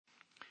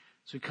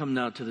As we come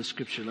now to the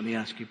scripture, let me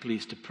ask you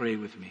please to pray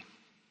with me.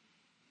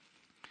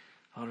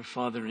 Our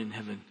Father in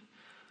heaven,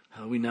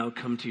 we now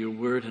come to your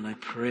word, and I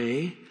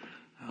pray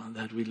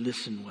that we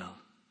listen well,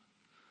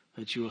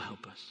 that you will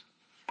help us,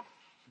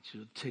 that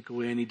you'll take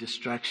away any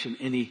distraction,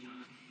 any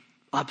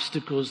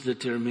obstacles that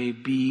there may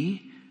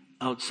be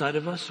outside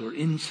of us or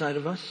inside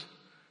of us,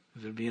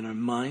 whether it be in our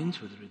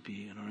minds, whether it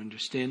be in our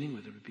understanding,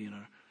 whether it be in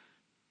our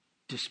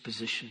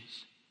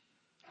dispositions,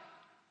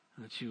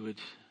 and that you would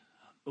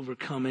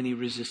overcome any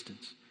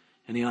resistance,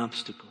 any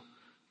obstacle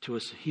to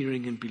us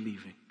hearing and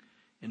believing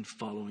and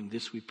following.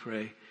 This we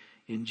pray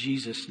in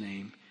Jesus'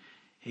 name.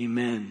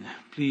 Amen.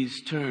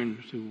 Please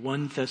turn to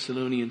 1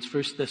 Thessalonians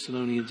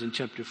in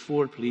chapter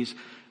 4, please.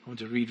 I want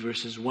to read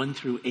verses 1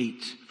 through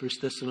 8. 1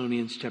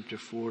 Thessalonians chapter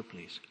 4,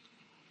 please.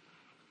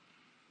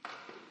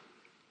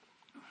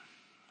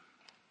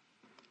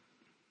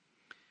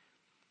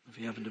 If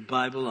you have a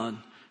Bible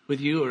with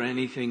you or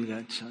anything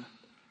that you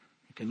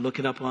can look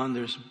it up on,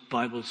 there's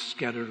Bibles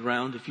scattered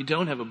around. If you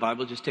don't have a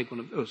Bible, just take one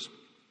of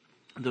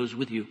those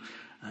with you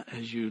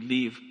as you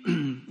leave.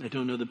 I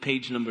don't know the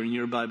page number in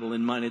your Bible.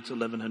 In mine, it's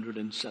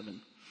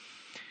 1107.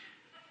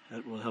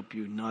 That will help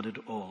you not at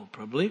all,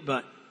 probably.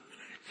 But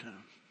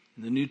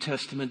in the New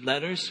Testament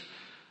letters,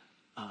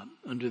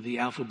 under the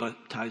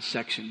alphabetized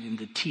section, in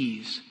the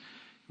T's,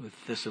 with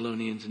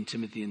Thessalonians and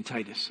Timothy and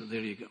Titus. So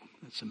there you go.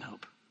 That's some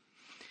help.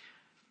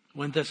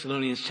 1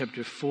 Thessalonians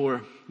chapter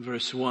 4,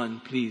 verse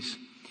 1, please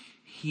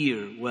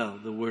hear well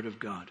the word of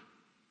God.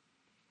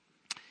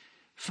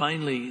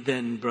 Finally,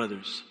 then,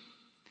 brothers,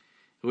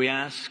 we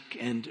ask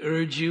and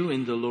urge you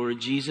in the Lord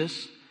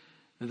Jesus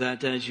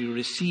that as you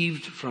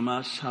received from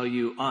us how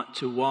you ought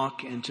to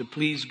walk and to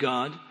please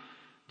God,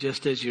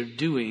 just as you're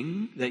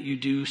doing, that you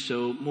do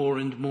so more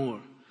and more.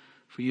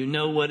 For you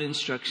know what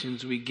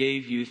instructions we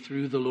gave you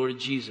through the Lord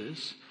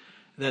Jesus,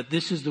 that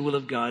this is the will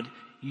of God,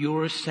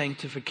 your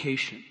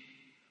sanctification,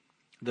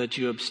 that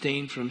you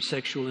abstain from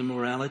sexual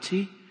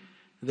immorality,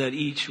 that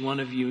each one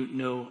of you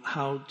know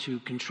how to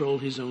control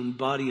his own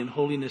body in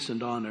holiness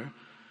and honor,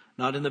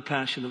 not in the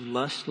passion of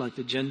lust like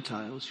the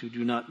Gentiles who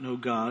do not know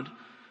God,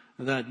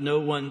 that no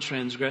one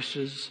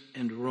transgresses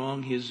and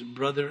wrong his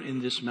brother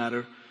in this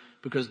matter,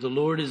 because the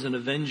Lord is an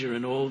avenger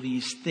in all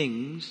these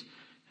things,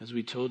 as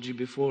we told you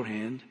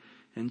beforehand,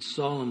 and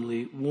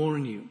solemnly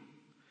warn you.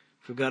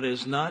 For God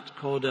has not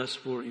called us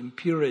for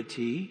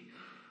impurity,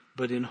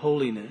 but in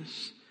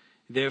holiness.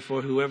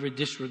 Therefore, whoever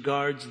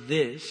disregards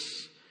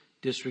this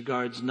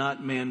disregards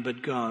not man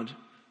but God,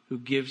 who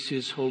gives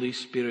his Holy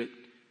Spirit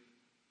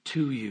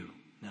to you.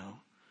 Now,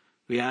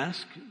 we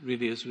ask,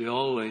 really as we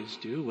always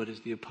do, what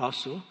is the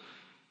apostle?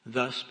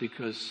 Thus,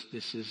 because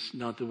this is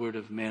not the word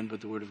of man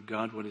but the word of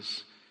God, what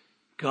is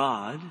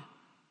God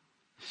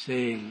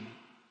saying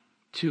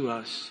to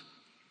us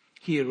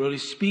here? Really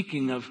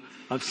speaking of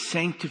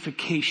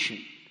sanctification,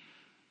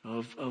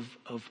 of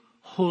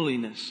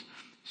holiness.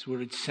 This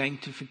word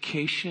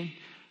sanctification,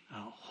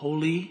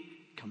 holy,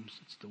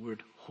 it's the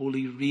word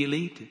holy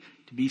really,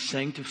 to be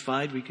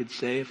sanctified, we could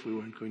say, if we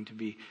weren't going to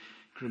be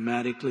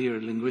grammatically or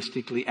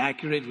linguistically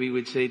accurate, we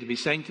would say to be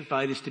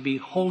sanctified is to be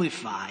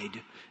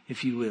holified,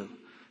 if you will,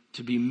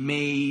 to be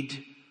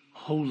made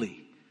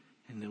holy.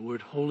 And the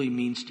word holy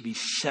means to be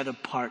set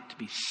apart, to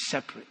be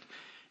separate.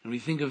 And we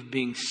think of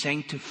being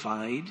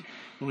sanctified,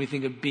 when we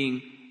think of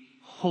being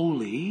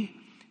holy,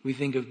 we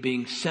think of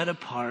being set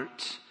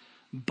apart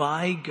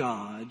by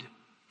God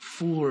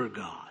for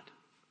God.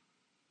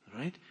 All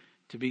right?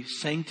 To be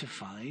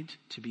sanctified,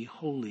 to be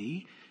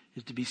holy,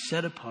 is to be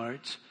set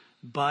apart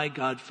by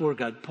God for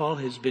God. Paul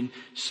has been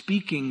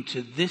speaking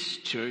to this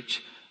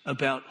church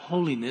about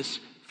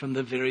holiness from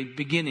the very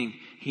beginning.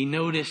 He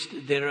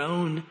noticed their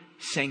own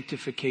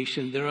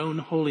sanctification, their own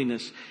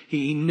holiness.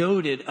 He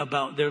noted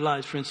about their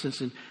lives. For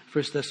instance, in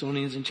 1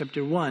 Thessalonians in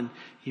chapter 1,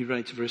 he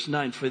writes verse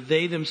 9, for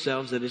they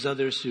themselves, that is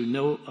others who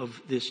know of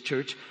this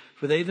church,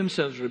 for they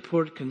themselves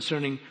report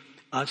concerning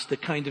us the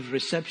kind of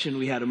reception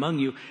we had among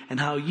you, and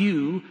how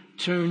you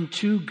turned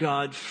to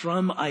God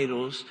from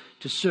idols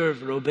to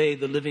serve or obey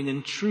the living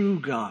and true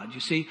God. You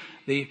see,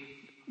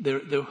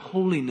 their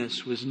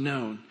holiness was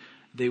known.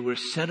 They were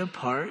set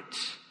apart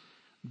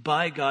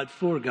by God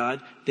for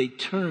God. They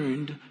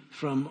turned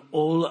from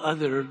all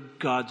other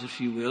gods, if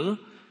you will,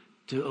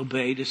 to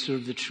obey, to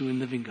serve the true and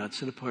living God,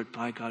 set apart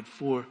by God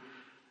for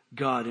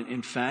God. And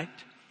in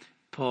fact,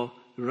 Paul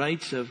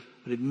writes of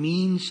what it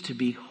means to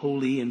be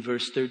holy in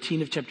verse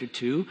 13 of chapter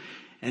 2.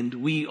 And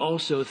we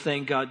also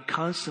thank God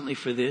constantly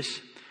for this,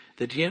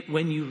 that yet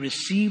when you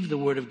receive the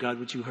word of God,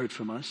 which you heard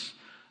from us,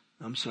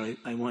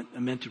 I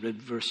meant to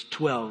read verse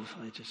 12.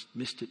 I just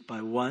missed it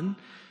by one.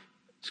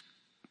 It's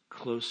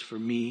close for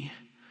me,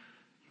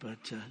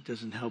 but it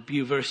doesn't help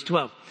you. Verse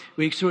 12.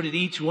 We exhorted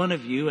each one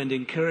of you and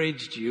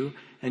encouraged you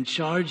and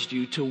charged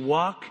you to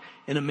walk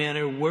in a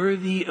manner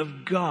worthy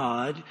of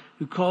God,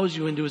 who calls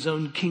you into his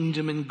own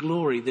kingdom and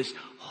glory. This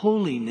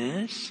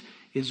holiness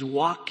is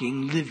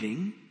walking,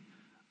 living,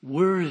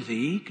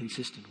 worthy,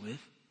 consistent with,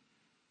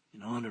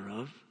 in honor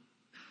of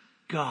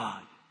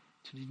God.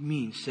 That's what it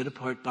means, set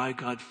apart by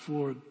God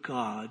for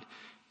God,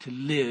 to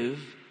live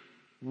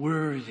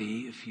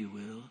worthy, if you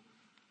will,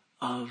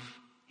 of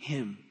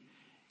him.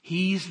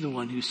 He's the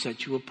one who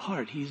set you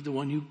apart. He's the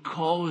one who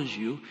calls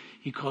you.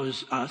 He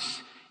calls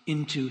us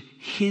into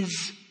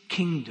his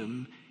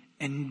kingdom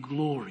and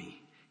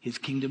glory. His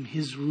kingdom,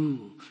 his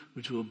rule.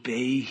 We're to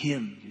obey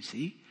him, you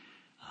see.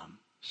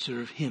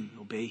 Serve him,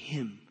 obey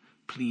him,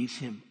 please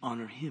him,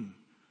 honor him,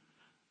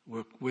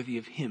 work worthy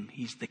of him.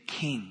 He's the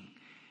king.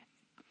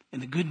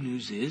 And the good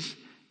news is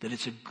that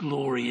it's a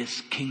glorious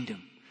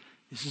kingdom.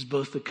 This is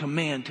both the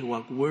command to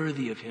walk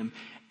worthy of him,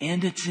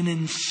 and it's an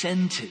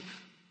incentive,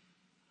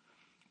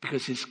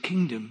 because his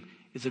kingdom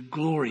is a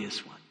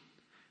glorious one.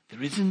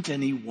 There isn't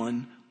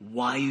anyone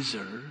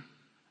wiser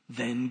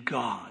than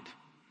God.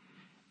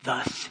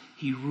 Thus,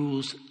 he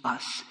rules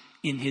us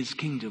in his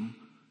kingdom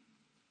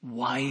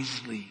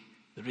wisely.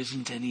 There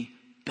isn't any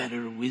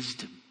better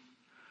wisdom.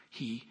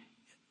 He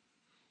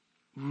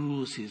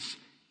rules his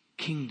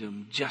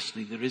kingdom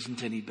justly. There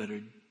isn't any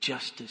better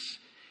justice.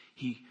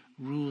 He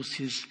rules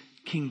his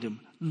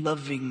kingdom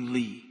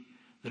lovingly.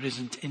 There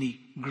isn't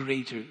any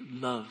greater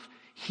love.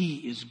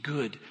 He is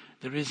good.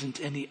 There isn't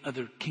any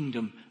other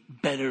kingdom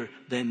better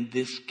than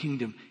this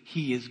kingdom.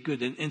 He is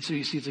good. And so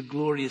you see, it's a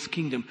glorious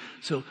kingdom.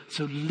 So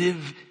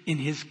live in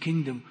his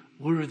kingdom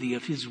worthy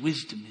of his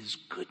wisdom, his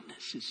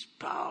goodness, his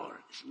power,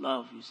 his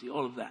love. You see,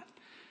 all of that.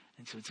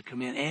 And so it's a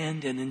command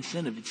and an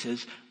incentive. It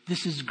says,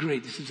 this is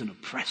great. This isn't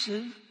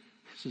oppressive.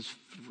 This is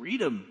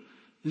freedom.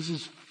 This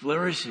is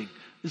flourishing.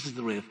 This is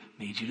the way I've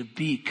made you to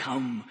be.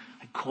 Come,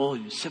 I call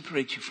you,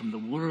 separate you from the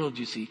world,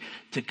 you see,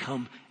 to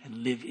come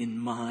and live in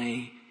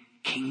my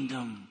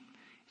kingdom.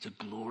 It's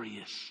a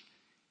glorious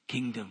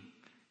kingdom.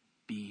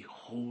 Be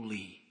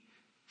holy,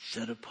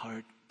 set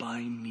apart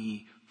by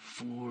me,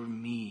 for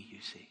me,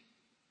 you see.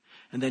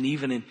 And then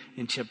even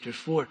in chapter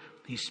 4,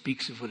 he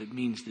speaks of what it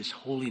means, this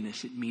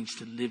holiness. It means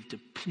to live to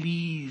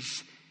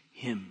please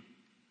him.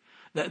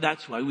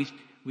 That's why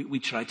we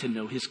try to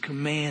know his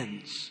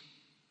commands.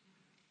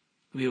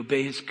 We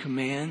obey his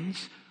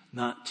commands,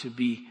 not to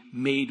be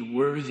made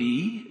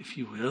worthy, if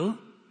you will,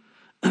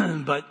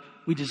 but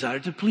we desire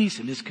to please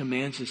him. His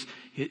commands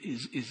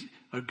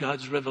are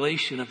God's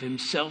revelation of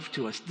himself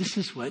to us. This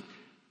is what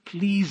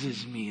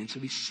pleases me. And so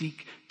we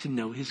seek to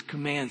know his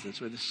commands.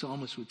 That's why the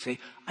psalmist would say,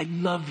 I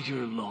love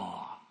your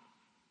law.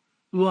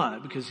 Why?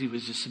 Because he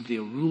was just simply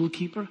a rule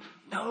keeper?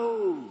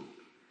 No.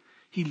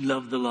 He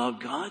loved the law of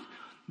God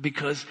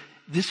because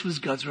this was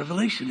God's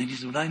revelation. And he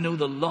said, when I know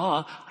the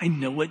law, I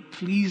know what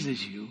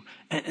pleases you.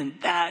 And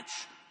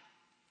that's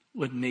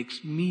what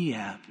makes me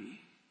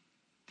happy,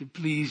 to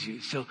please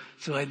you. So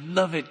I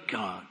love it,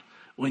 God,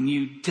 when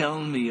you tell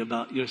me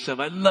about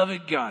yourself. I love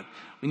it, God,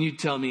 when you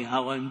tell me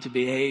how I'm to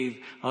behave,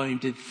 how I'm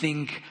to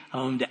think,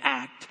 how I'm to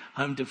act,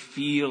 how I'm to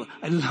feel.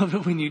 I love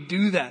it when you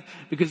do that,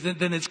 because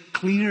then it's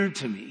clear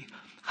to me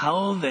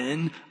how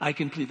then I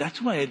can please.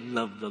 That's why I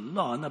love the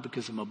law, not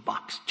because I'm a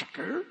box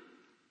checker,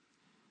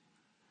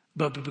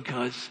 but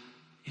because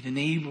it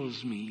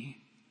enables me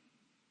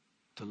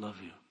to love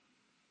you.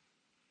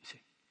 You see?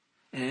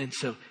 And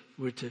so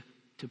we're to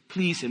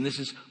please him. This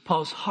is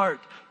Paul's heart,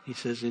 he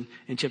says in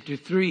chapter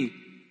 3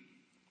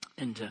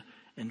 and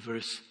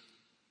verse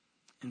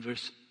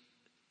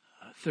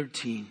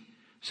 13.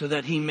 So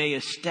that he may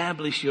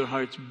establish your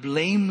hearts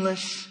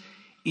blameless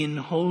in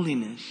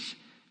holiness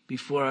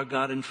before our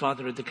God and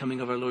Father at the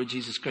coming of our Lord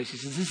Jesus Christ. He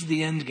says this is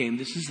the end game.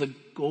 This is the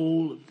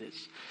goal of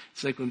this.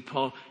 It's like when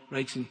Paul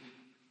writes in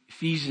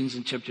Ephesians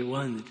in chapter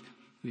 1 that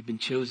we've been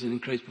chosen in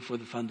Christ before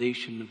the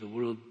foundation of the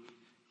world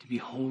to be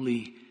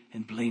holy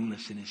and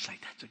blameless in his sight.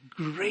 That's a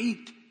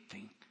great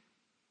thing.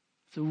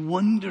 It's a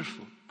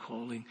wonderful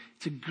calling.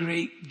 It's a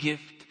great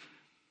gift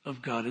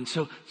of God. And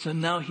so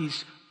now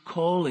he's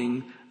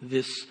calling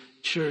this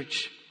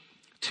church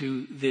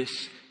to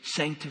this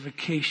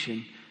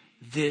sanctification,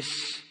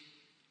 this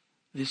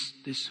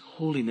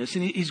holiness.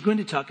 And he's going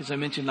to talk, as I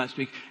mentioned last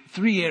week,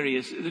 3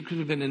 areas. There could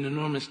have been an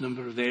enormous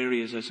number of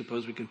areas. I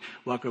suppose we can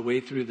walk our way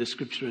through the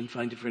scripture and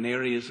find different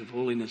areas of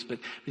holiness. But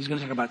he's going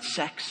to talk about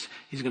sex.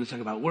 He's going to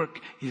talk about work.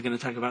 He's going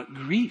to talk about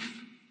grief.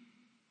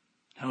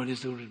 How it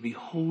is that we're to be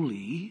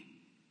holy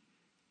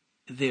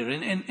there.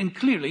 And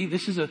clearly,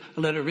 this is a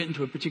letter written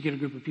to a particular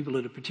group of people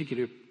at a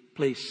particular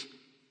place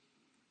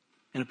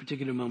in a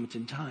particular moment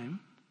in time.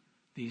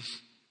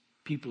 These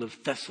people of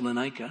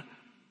Thessalonica.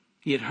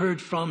 He had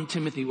heard from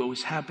Timothy what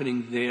was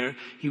happening there.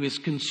 He was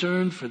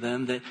concerned for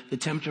them that the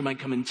tempter might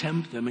come and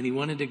tempt them, and he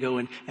wanted to go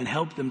and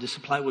help them to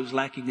supply what was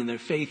lacking in their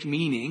faith,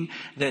 meaning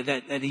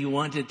that he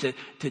wanted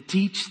to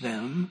teach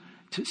them,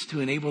 to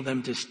enable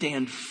them to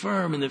stand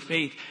firm in the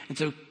faith. And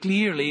so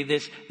clearly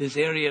this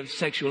area of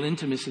sexual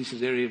intimacy,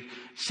 this area of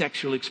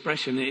sexual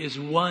expression, is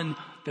one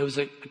that was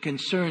a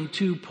concern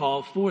to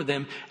Paul for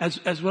them,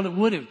 as well it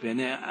would have been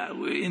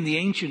in the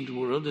ancient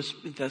world,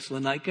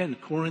 Thessalonica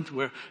and Corinth,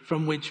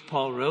 from which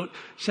Paul wrote.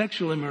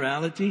 Sexual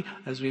immorality,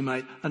 as we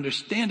might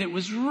understand it,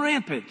 was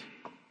rampant.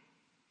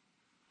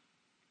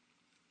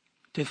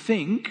 To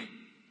think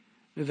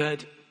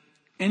that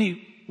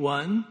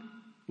anyone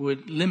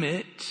would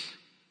limit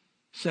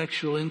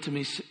sexual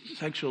intimacy,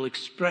 sexual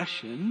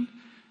expression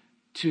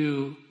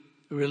to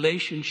a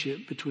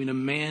relationship between a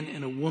man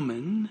and a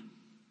woman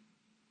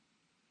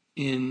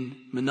in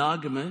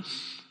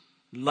monogamous,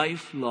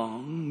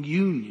 lifelong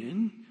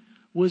union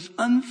was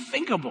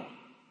unthinkable.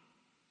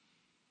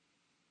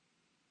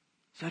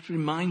 Does that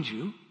remind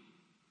you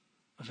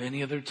of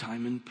any other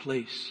time and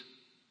place?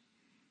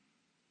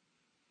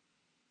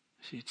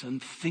 See, it's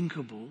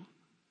unthinkable,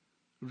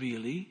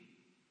 really,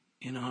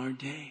 in our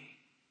day.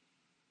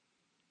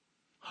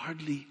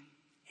 Hardly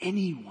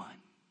anyone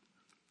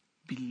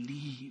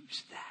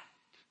believes that.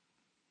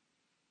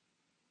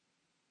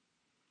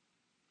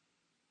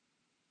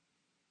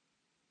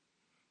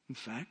 In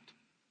fact,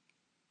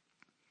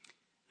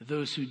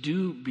 those who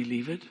do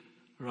believe it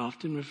are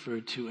often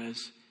referred to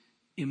as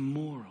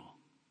immoral,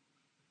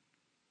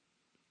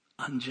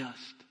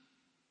 unjust,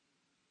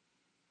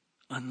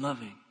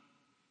 unloving,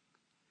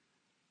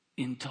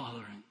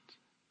 intolerant.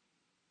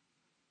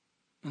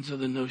 And so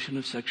the notion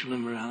of sexual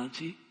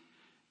immorality,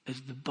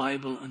 as the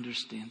Bible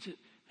understands it,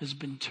 has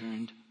been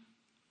turned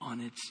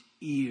on its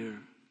ear.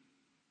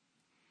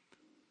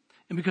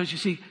 And because, you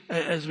see,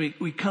 as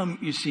we come,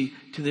 you see,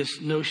 to this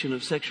notion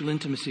of sexual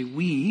intimacy,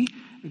 we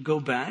go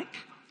back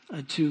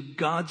to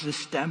God's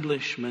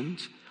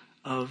establishment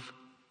of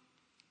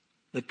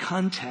the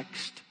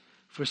context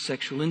for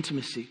sexual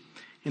intimacy.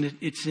 And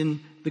it's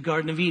in the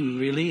Garden of Eden,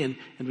 really, and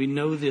we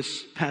know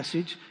this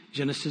passage,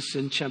 Genesis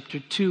in chapter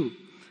 2,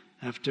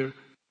 after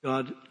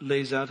God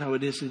lays out how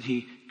it is that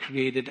he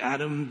created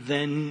Adam,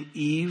 then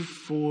Eve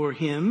for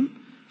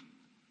him.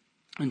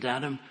 And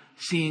Adam,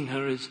 seeing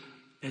her as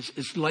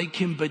like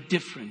him but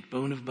different,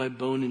 bone of my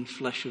bone and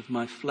flesh of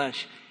my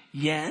flesh,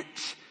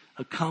 yet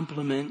a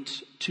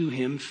complement to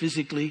him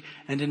physically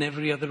and in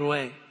every other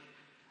way.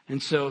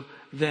 And so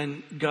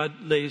then God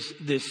lays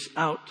this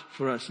out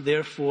for us.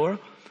 Therefore,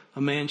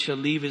 a man shall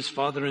leave his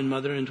father and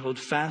mother and hold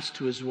fast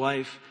to his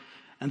wife,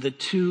 and the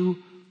two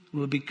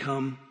will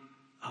become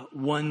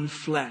one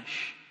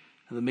flesh.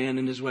 And the man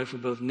and his wife were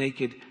both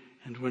naked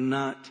and were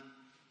not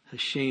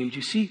ashamed.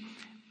 You see,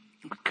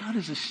 what God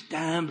has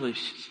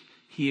established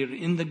here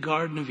in the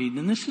Garden of Eden,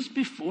 and this is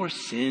before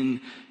sin.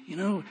 You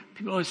know,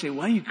 people always say,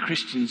 why are you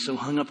Christians so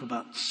hung up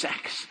about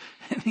sex?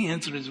 And the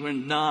answer is, we're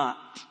not.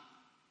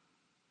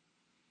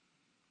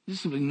 We're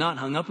simply not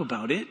hung up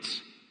about it.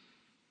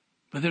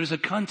 But there is a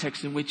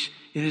context in which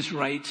it is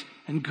right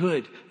and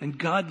good. And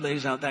God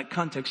lays out that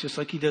context just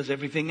like he does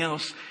everything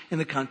else in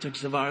the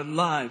context of our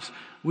lives.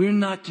 We're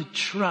not to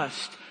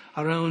trust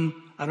our own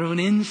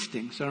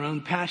instincts, our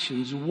own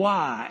passions.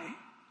 Why?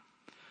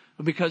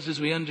 Well, because as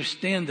we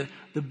understand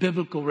the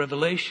biblical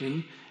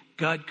revelation,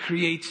 God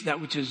creates that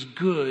which is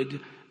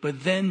good,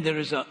 but then there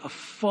is a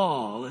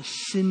fall, a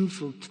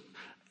sinful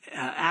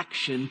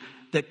action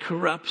that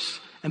corrupts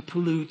and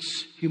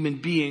pollutes human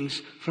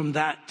beings from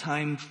that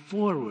time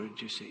forward,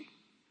 you see.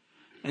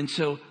 And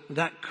so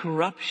that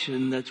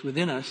corruption that's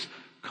within us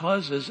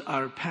causes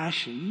our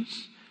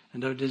passions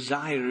and our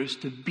desires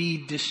to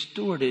be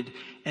distorted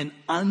and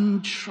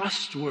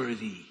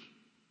untrustworthy.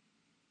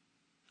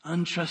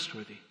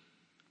 Untrustworthy.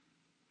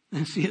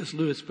 And C.S.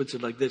 Lewis puts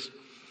it like this.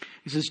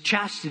 He says,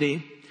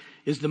 chastity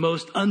is the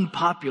most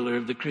unpopular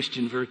of the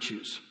Christian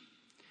virtues.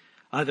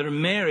 Either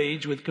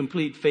marriage with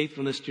complete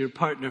faithfulness to your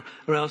partner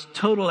or else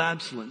total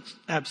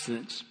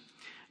abstinence.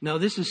 Now,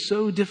 this is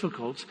so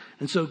difficult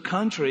and so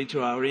contrary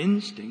to our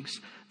instincts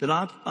that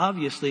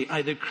obviously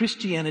either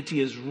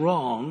Christianity is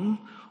wrong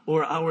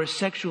or our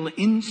sexual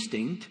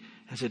instinct,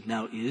 as it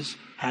now is,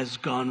 has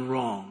gone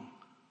wrong.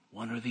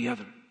 One or the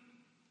other.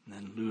 And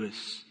then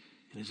Lewis,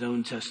 in his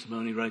own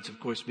testimony, writes, of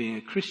course, being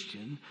a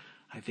Christian,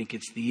 I think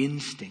it's the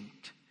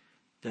instinct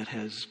that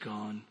has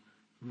gone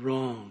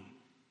wrong.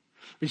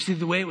 But you see,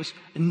 the way it was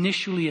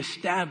initially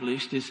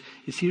established is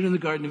here in the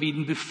Garden of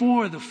Eden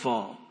before the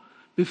fall,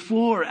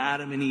 before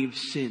Adam and Eve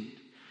sinned.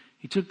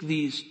 He took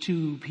these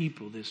two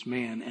people, this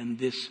man and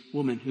this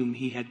woman whom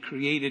he had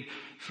created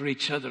for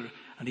each other,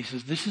 and he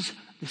says, this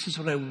is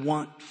what I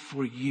want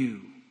for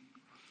you.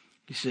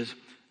 He says,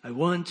 I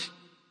want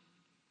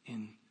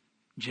in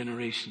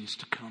generations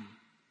to come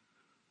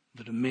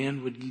that a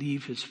man would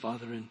leave his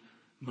father and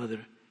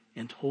mother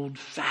and hold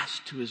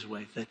fast to his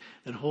wife, that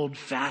hold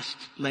fast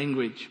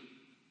language.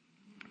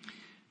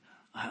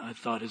 I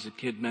thought as a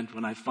kid meant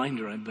when I find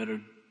her, I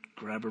better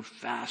grab her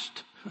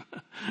fast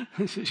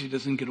so she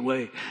doesn't get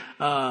away.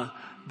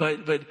 But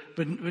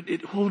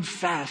it hold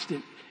fast.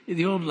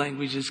 The old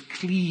language is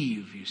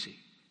cleave, you see.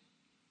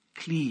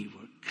 Cleave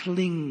or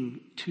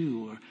cling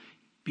to or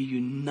be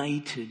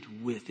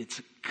united with. It's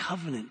a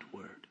covenant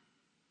word.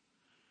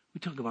 We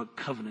talk about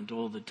covenant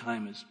all the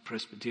time as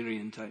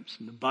Presbyterian types.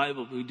 In the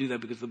Bible, we do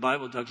that because the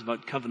Bible talks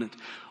about covenant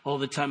all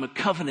the time. A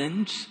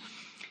covenant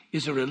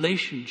is a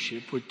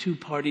relationship where two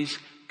parties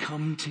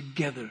come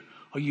together,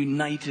 are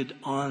united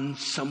on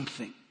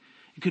something.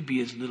 It could be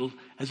as little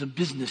as a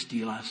business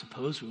deal, I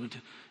suppose. We want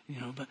to,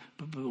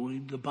 but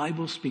when the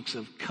Bible speaks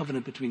of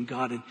covenant between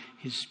God and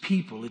his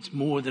people, it's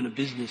more than a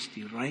business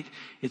deal, right?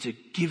 It's a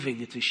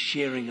giving, it's a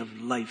sharing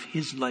of life,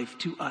 his life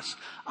to us,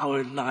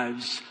 our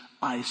lives.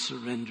 I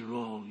surrender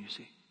all, you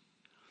see.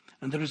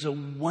 And there is a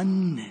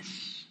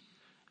oneness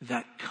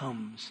that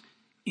comes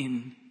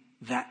in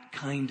that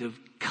kind of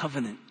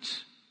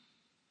covenant.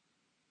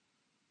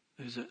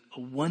 There's a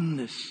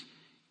oneness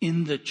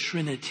in the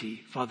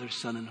Trinity, Father,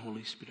 Son, and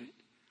Holy Spirit.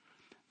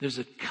 There's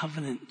a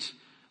covenant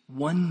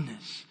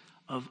oneness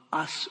of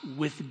us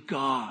with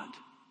God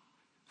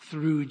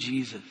through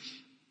Jesus.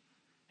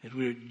 That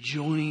we're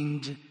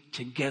joined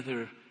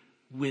together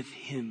with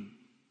Him,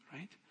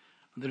 right?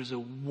 There's a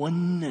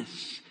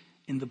oneness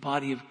in the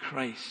body of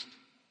Christ,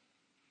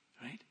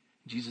 right?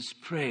 Jesus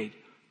prayed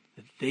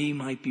that they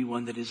might be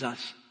one, that is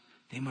us.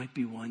 They might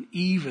be one,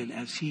 even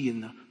as He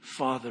and the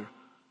Father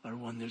are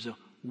one. There's a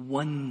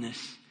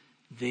oneness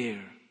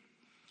there.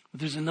 But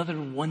there's another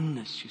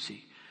oneness, you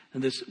see.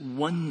 And this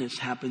oneness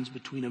happens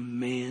between a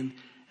man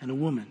and a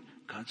woman.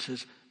 God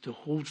says to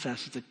hold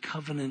fast. It's a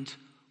covenant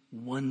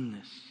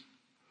oneness.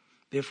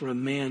 Therefore a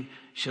man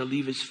shall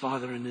leave his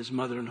father and his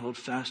mother and hold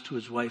fast to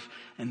his wife,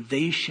 and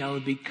they shall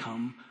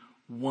become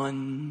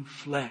one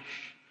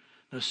flesh.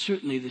 Now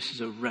certainly this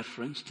is a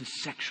reference to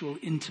sexual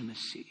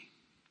intimacy.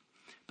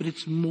 But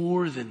it's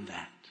more than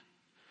that.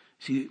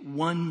 See,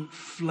 one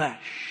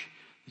flesh,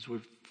 this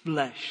word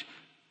flesh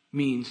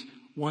means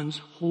one's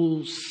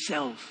whole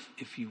self,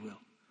 if you will.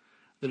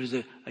 There is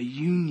a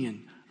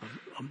union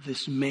of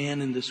this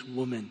man and this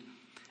woman.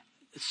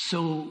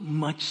 So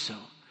much so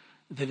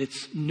that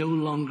it's no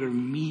longer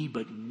me,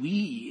 but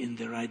we in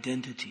their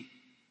identity.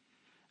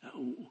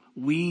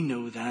 We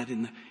know that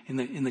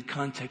in the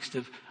context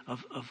of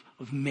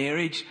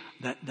marriage,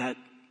 that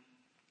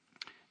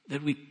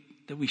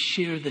we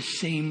share the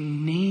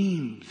same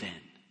name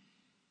then.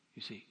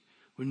 You see,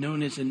 we're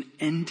known as an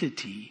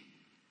entity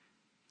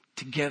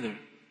together.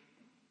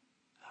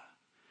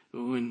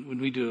 When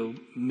we do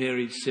a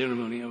marriage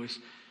ceremony, I always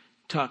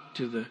talk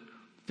to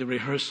the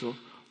rehearsal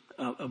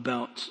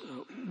about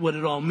what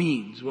it all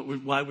means,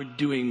 why we're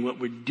doing what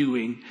we're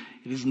doing.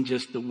 It isn't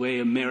just the way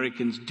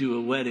Americans do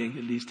a wedding,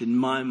 at least in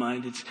my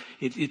mind.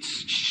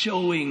 It's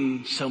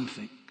showing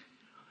something,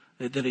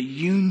 that a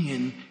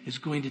union is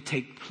going to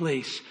take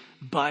place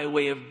by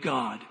way of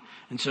God.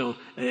 And so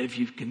if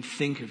you can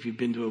think, if you've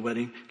been to a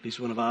wedding, at least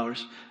one of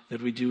ours,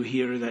 that we do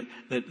here,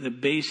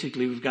 that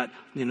basically we've got,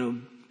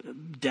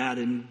 dad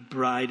and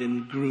bride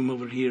and groom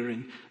over here,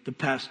 and the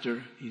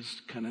pastor,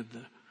 he's kind of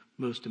the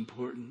most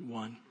important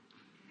one.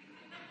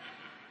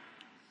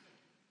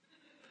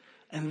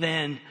 And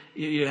then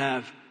you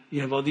have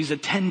all these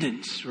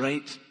attendants,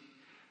 right?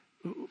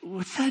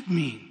 What's that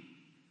mean?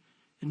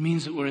 It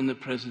means that we're in the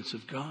presence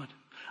of God.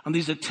 And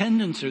these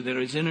attendants are there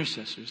as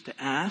intercessors to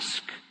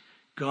ask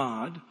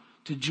God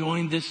to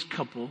join this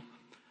couple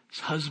as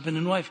husband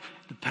and wife.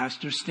 The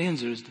pastor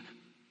stands there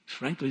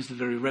frankly, is the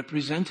very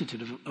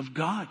representative of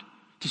God,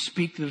 to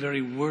speak the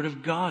very word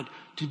of God,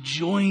 to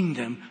join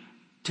them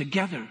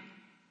together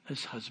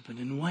as husband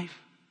and wife.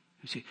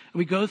 You see, and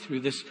we go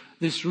through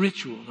this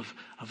ritual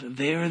of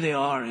there they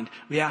are, and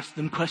we ask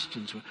them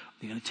questions. Are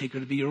you going to take her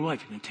to be your wife?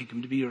 Are you going to take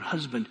him to be your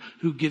husband?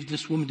 Who gives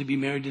this woman to be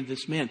married to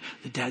this man?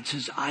 The dad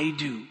says, I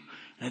do.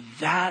 And at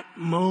that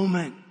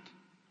moment,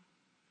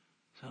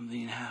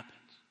 something happens.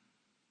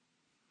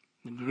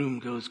 The groom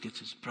gets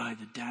his bride.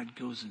 The dad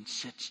goes and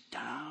sits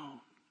down.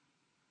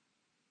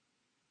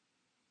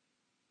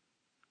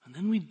 And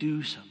then we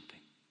do something.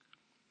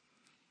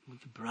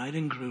 With the bride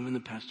and groom and the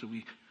pastor,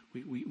 we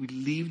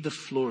leave the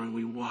floor and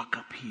we walk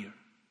up here.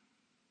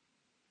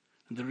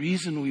 And the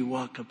reason we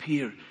walk up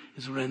here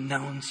is we're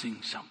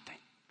announcing something.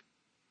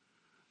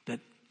 That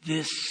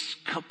this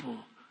couple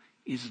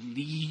is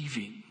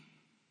leaving.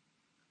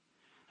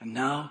 And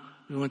now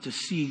we want to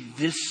see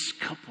this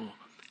couple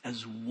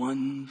as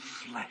one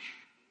flesh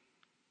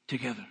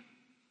together.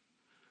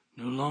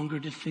 No longer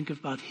to think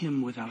about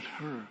him without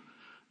her.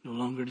 No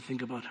longer to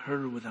think about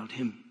her without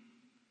him.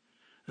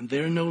 And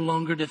they're no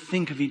longer to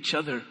think of each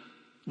other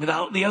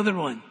without the other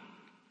one.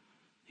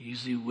 They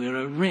usually wear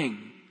a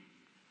ring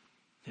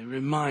that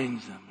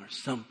reminds them or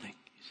something.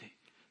 You see,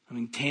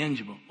 something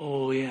tangible.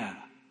 Oh yeah,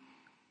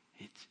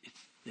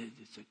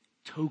 it's a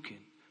token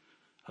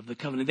of the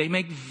covenant. They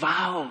make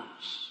vows,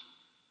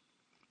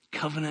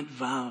 covenant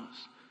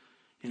vows.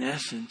 In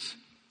essence,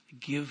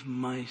 give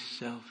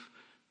myself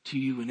to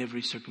you in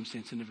every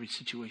circumstance, in every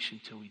situation,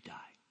 till we die.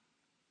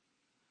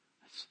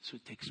 That's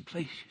what takes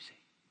place. You see,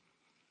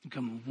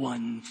 become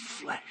one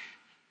flesh.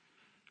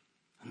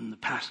 And the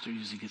pastor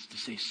usually gets to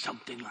say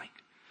something like,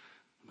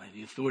 by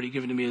the authority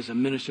given to me as a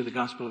minister of the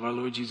gospel of our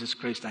Lord Jesus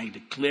Christ, I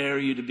declare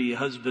you to be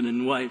husband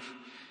and wife.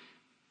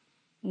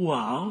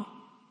 Wow.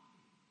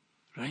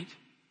 Right?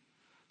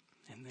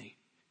 And the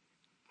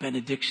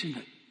benediction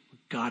that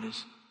God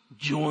has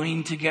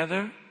joined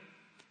together,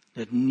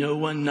 that no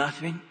one,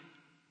 nothing.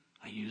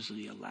 I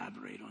usually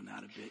elaborate on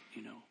that a bit,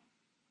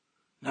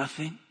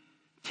 Nothing,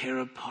 tear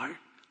apart,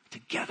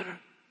 together.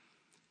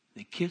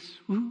 They kiss,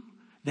 woo.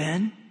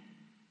 Then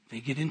they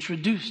get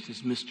introduced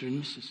as Mr.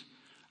 and Mrs.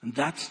 And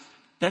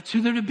that's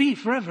who they're to be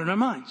forever in our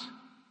minds.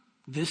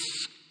 This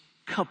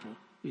couple,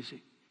 you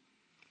see.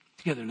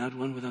 Together, not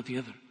one without the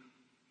other.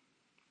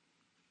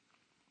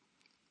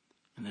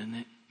 And then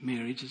that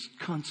marriage is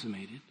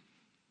consummated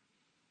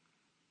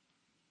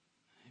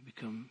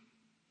come,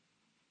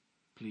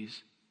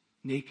 please,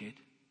 naked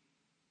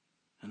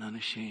and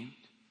unashamed.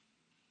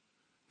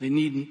 They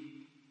needn't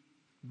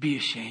be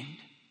ashamed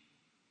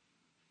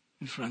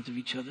in front of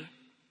each other.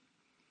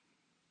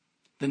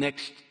 The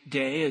next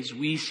day, as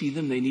we see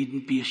them, they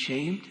needn't be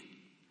ashamed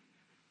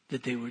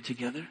that they were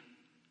together.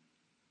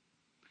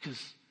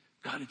 Because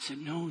God had said,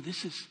 no,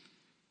 this is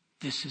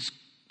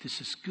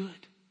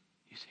good,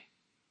 you see.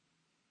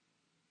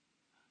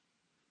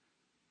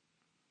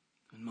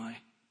 When my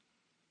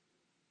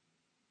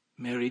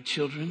married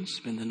children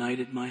spend the night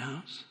at my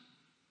house,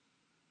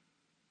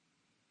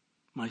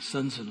 my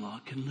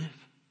sons-in-law can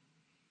live.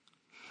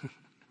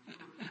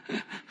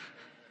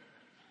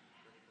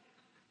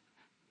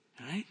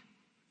 Right?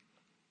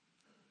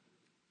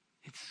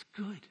 It's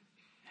good.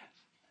 Yes.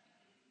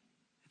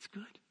 It's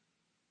good.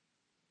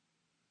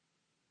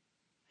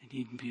 They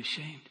needn't be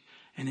ashamed.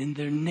 And in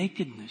their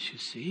nakedness, you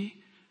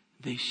see,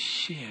 they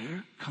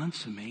share,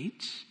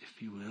 consummates,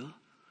 if you will,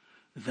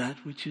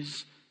 that which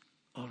has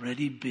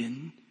already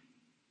been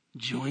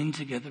joined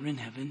together in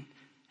heaven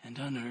and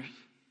on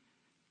earth.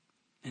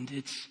 And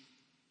it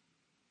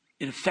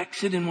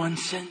affects it in one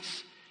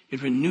sense.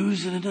 It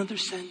renews in another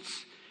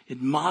sense.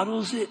 It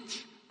models it,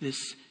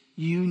 this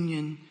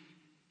union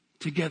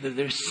together.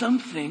 There's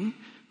something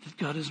that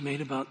God has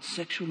made about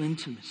sexual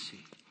intimacy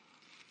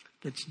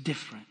that's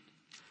different.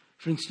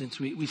 For instance,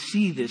 we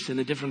see this in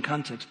a different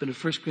context, but in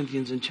 1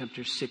 Corinthians in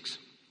chapter 6.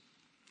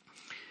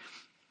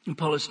 And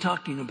Paul is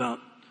talking about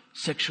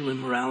sexual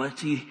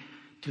immorality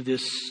to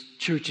this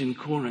church in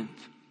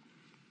Corinth.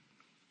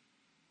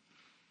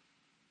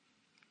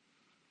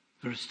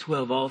 Verse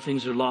 12, all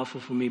things are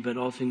lawful for me, but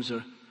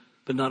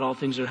not all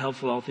things are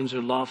helpful. All things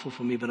are lawful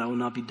for me, but I will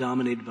not be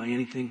dominated by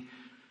anything.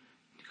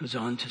 He goes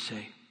on to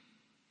say,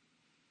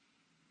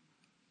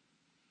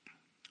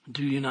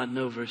 do you not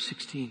know, verse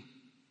 16,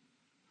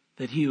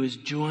 that he who is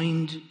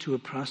joined to a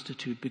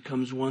prostitute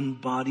becomes one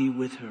body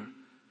with her?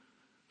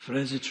 For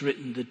as it's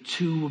written, the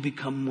two will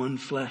become one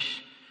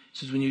flesh. It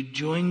says, when you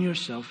join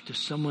yourself to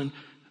someone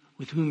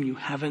with whom you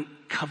haven't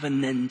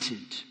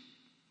covenanted,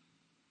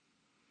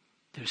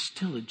 there's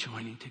still a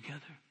joining together.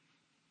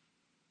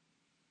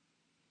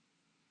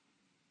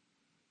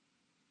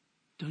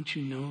 Don't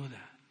you know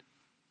that?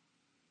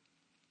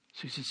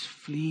 So he says,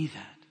 flee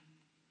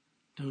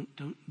that.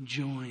 Don't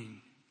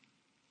join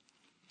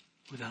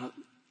without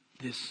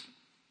this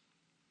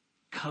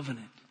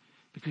covenant.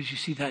 Because you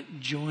see, that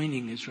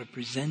joining is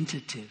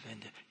representative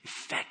and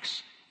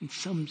affects, in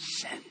some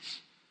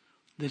sense,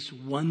 this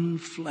one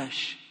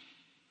flesh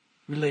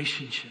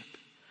relationship.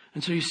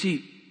 And so you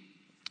see,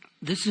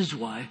 this is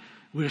why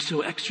we're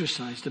so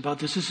exercised about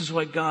this. This is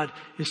why God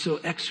is so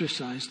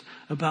exercised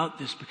about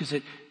this, because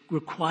it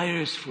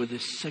requires for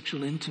this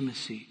sexual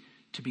intimacy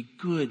to be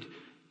good,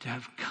 to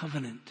have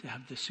covenant, to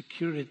have the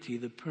security,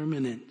 the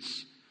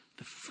permanence,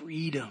 the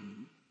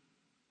freedom.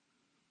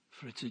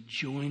 For it's a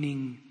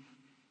joining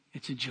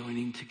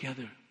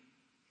together.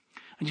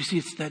 And you see,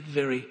 it's that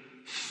very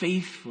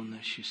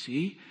faithfulness, you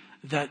see,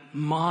 that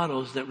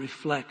models, that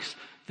reflects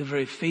the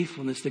very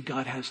faithfulness that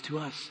God has to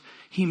us.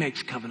 He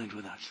makes covenant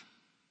with us.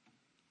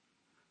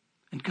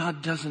 And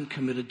God doesn't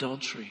commit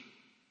adultery.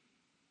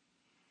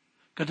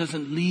 God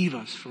doesn't leave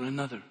us for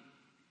another.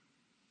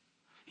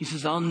 He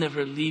says, I'll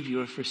never leave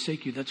you or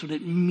forsake you. That's what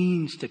it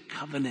means to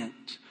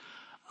covenant.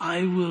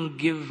 I will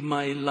give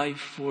my life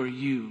for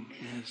you,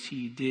 as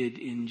he did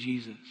in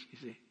Jesus, you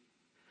see.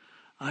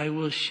 I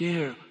will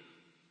share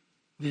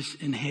this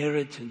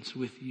inheritance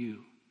with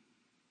you,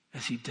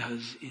 as he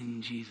does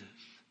in Jesus.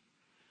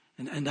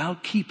 And I'll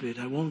keep it.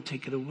 I won't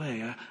take it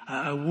away.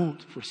 I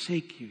won't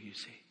forsake you, you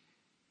see.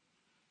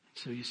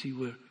 So you see,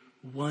 we're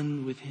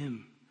one with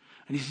him.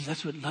 And he says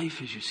that's what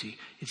life is, you see.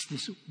 It's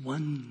this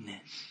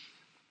oneness.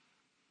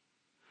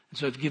 And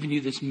so I've given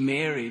you this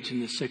marriage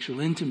and this sexual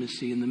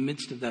intimacy in the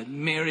midst of that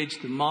marriage,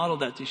 to model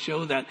that, to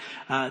show that,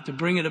 to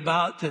bring it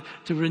about,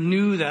 to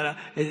renew that,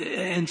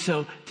 and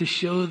so to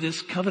show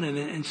this covenant.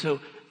 And so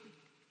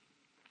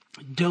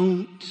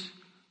don't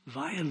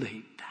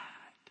violate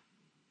that.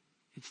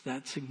 It's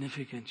that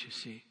significant, you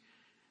see.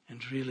 And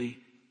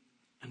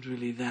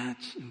really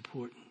that's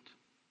important.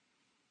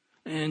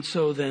 And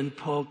so then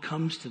Paul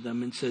comes to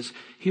them and says,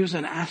 here's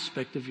an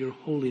aspect of your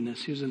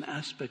holiness. Here's an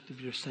aspect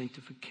of your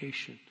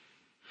sanctification.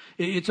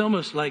 It's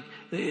almost like,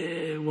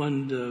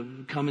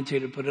 one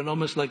commentator put it,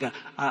 almost like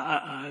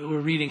we're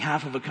reading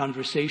half of a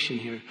conversation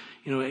here.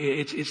 You know,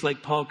 it's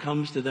like Paul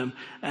comes to them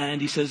and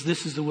he says,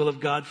 this is the will of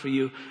God for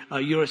you,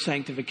 your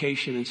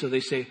sanctification. And so they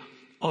say,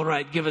 all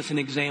right, give us an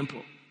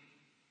example.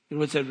 And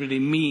what's that really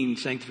mean,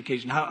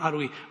 sanctification?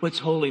 What's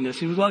holiness?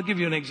 He goes, well, I'll give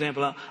you an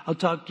example. I'll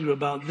talk to you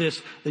about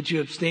this, that you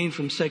abstain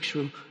from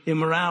sexual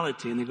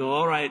immorality. And they go,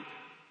 all right,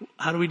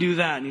 how do we do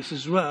that? And he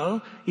says,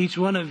 well, each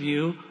one of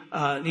you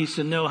needs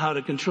to know how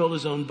to control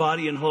his own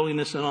body in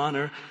holiness and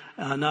honor,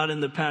 not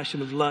in the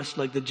passion of lust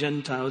like the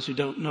Gentiles who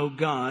don't know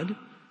God.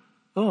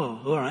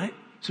 Oh, all right.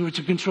 So we're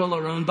to control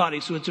our own body.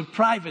 So it's a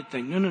private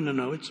thing.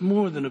 No. It's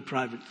more than a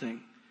private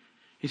thing.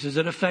 He says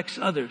it affects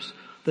others,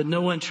 that no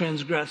one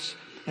transgress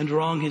and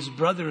wrong his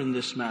brother in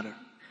this matter.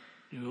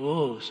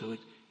 So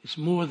it's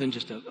more than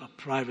just a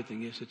private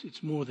thing. Yes,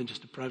 it's more than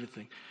just a private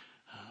thing.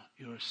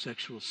 Your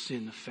sexual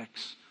sin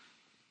affects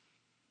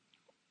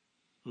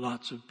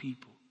lots of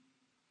people.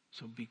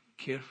 So be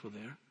careful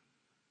there.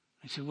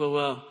 I said,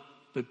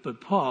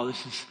 but Paul,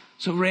 this is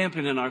so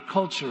rampant in our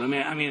culture.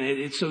 I mean,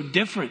 it's so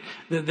different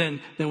than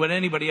what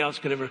anybody else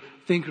could ever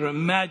think or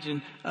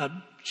imagine.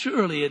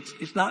 Surely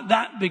it's not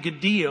that big a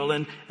deal.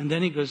 And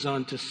then he goes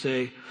on to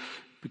say,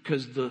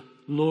 because the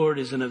Lord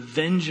is an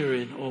avenger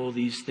in all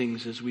these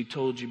things, as we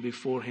told you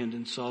beforehand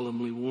and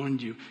solemnly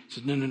warned you. He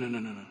says,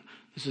 no.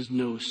 This is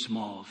no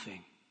small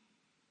thing.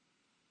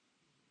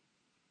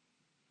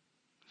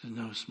 This is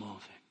no small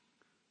thing.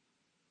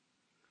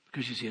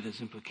 Because you see, it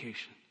has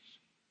implications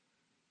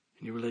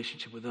in your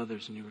relationship with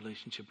others, in your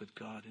relationship with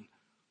God, and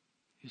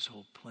His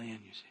whole plan,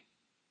 you see.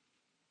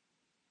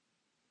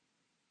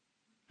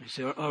 I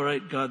say, all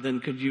right, God, then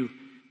could you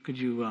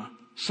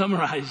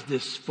summarize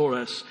this for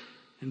us?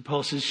 And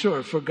Paul says,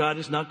 sure, for God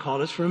has not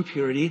called us for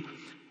impurity,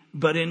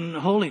 but in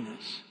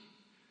holiness.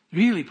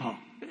 Really, Paul?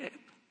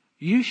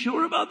 You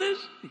sure about this?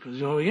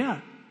 Because, oh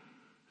yeah.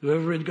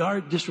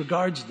 Whoever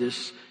disregards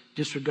this,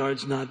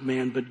 disregards not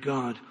man, but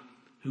God,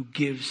 who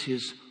gives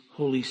His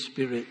Holy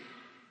Spirit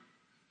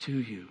to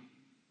you.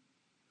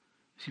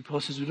 See, Paul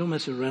says we don't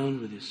mess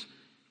around with this.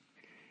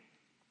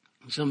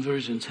 Some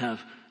versions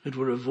have it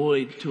were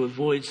to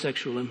avoid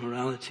sexual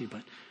immorality,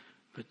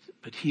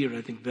 but here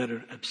I think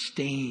better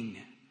abstain,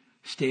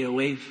 stay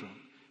away from.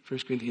 1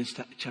 Corinthians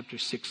chapter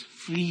 6,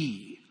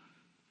 flee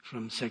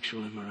from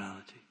sexual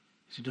immorality.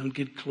 So don't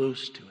get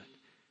close to it.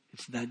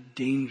 It's that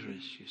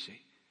dangerous, you see.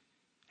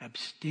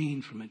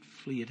 Abstain from it,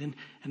 flee it. And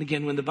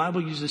again, when the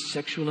Bible uses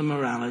sexual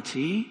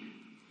immorality,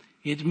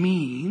 it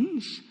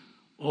means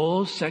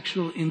all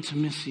sexual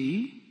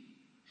intimacy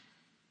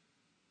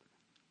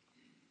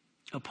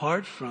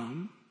apart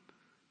from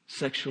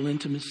sexual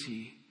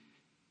intimacy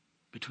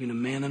between a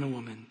man and a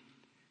woman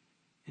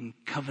in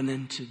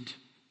covenanted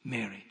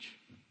marriage.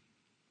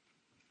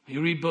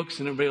 You read books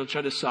and everybody will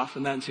try to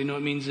soften that and say, no,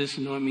 it means this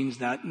and no, it means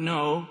that.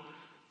 No,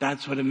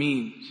 that's what it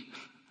means.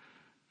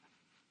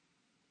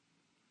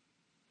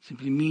 It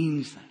simply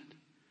means that.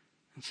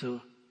 And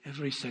so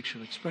every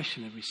sexual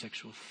expression, every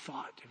sexual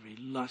thought, every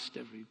lust,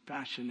 every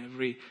passion,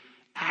 every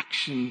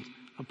action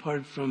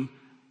apart from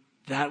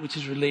that which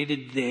is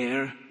related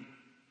there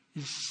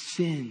is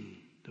sin,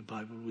 the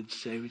Bible would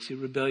say. We'd say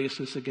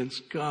rebelliousness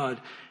against God.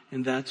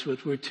 And that's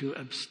what we're to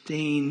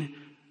abstain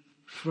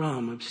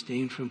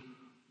from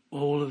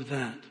all of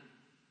that.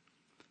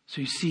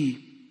 So you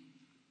see,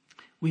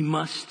 we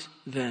must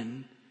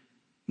then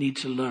need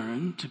to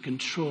learn to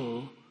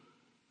control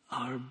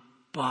our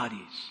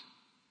bodies.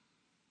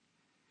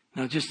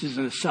 Now, just as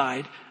an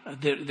aside,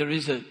 there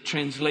is a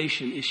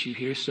translation issue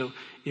here. So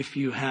if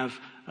you have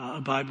a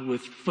Bible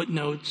with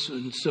footnotes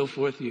and so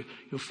forth,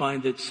 you'll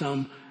find that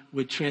some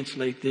would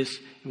translate this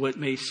what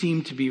may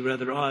seem to be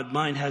rather odd.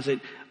 Mine has it,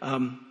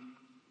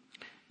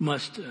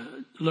 must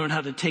learn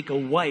how to take a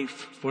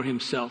wife for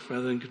himself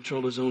rather than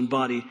control his own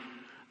body.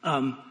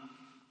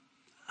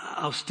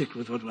 I'll stick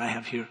with what I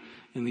have here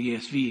in the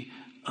ESV.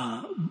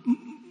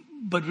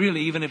 But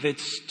really, even if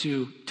it's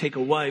to take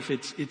a wife,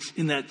 it's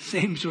in that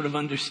same sort of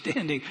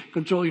understanding.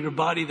 Control your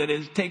body, that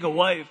is, take a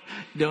wife.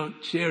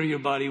 Don't share your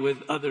body with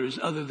others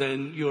other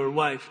than your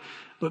wife.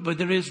 But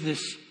there is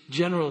this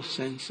general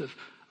sense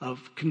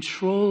of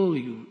control,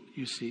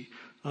 you see,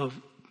 of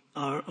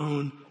our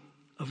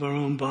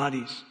own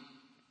bodies.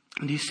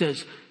 And he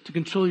says to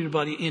control your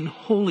body in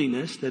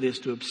holiness, that is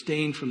to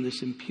abstain from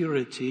this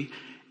impurity,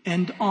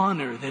 and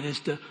honor, that is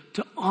to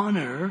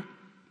honor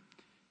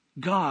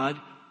God,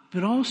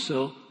 but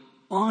also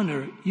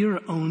honor your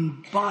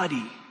own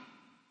body.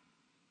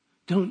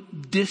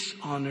 Don't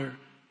dishonor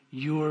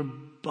your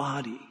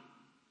body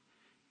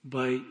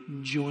by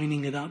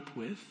joining it up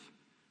with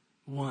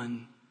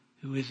one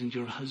who isn't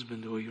your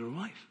husband or your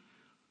wife.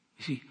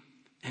 You see,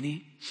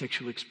 any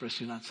sexual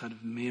expression outside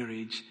of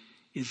marriage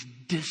is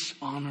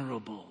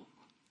dishonorable.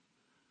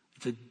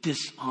 It's a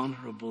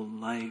dishonorable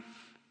life.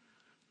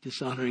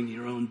 Dishonoring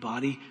your own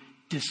body,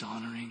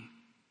 dishonoring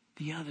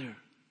the other,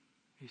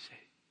 you say.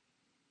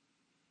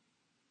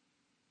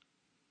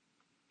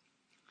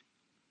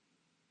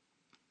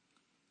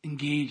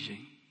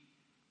 Engaging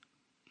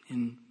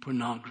in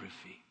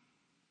pornography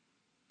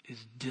is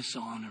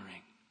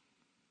dishonoring,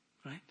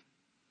 right?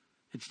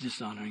 It's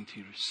dishonoring to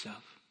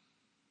yourself.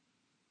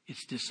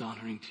 It's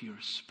dishonoring to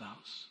your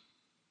spouse.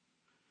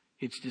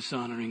 It's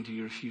dishonoring to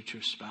your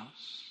future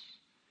spouse.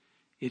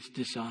 It's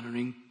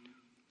dishonoring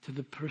to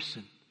the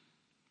person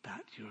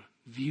that you're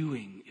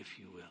viewing, if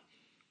you will.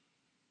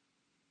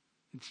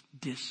 It's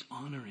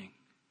dishonoring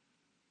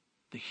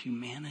the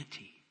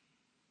humanity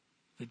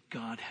that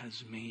God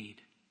has made.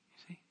 You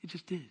see, it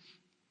just is.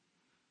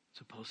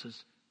 So Paul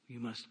says, you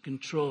must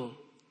control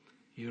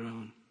your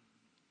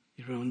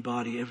own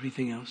body.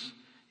 Everything else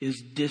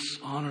is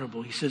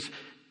dishonorable. He says,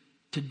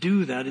 to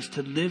do that is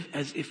to live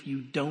as if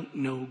you don't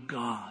know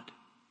God.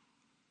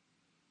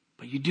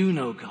 But you do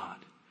know God.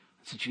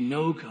 Since you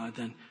know God,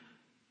 then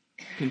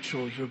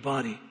control your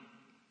body.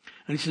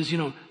 And he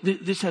says,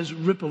 this has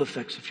ripple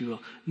effects, if you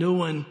will. No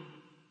one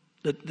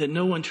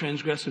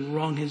transgress and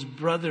wrong his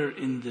brother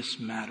in this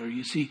matter.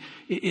 You see,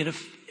 it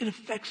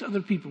affects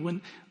other people.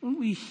 When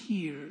we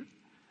hear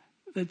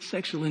that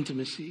sexual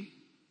intimacy,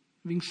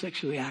 being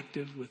sexually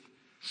active with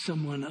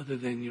someone other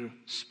than your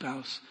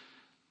spouse,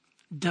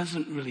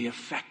 doesn't really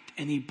affect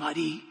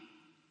anybody,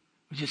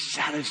 or just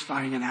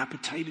satisfying an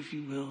appetite, if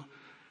you will,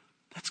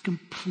 that's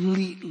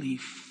completely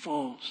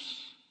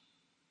false.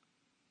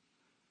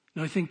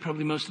 Now, I think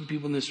probably most of the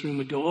people in this room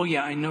would go, oh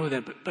yeah, I know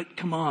that, but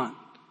come on.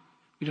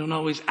 We don't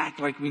always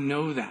act like we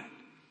know that.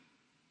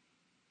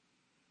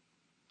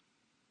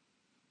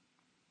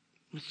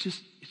 It's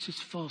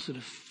just false. It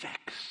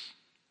affects,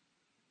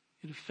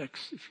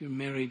 if you're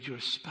married, your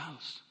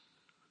spouse.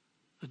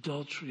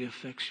 Adultery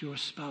affects your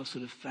spouse.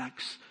 It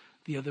affects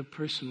the other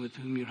person with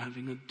whom you're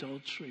having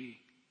adultery,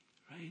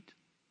 right?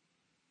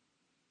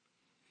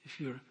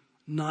 If you're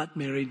not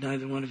married,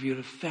 neither one of you, it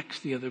affects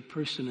the other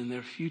person and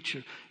their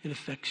future. It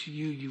affects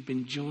you. You've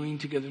been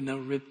joined together, now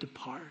ripped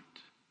apart.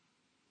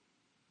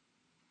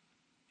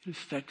 It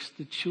affects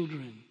the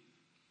children.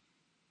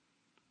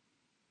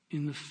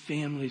 In the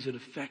families, it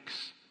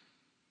affects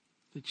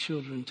the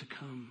children to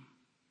come.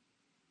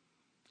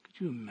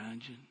 Could you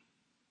imagine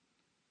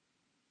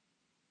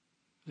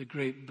the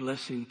great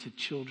blessing to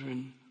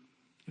children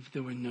if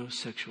there were no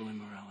sexual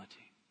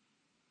immorality?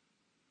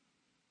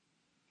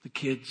 The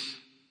kids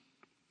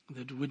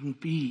that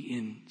wouldn't be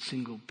in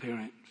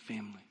single-parent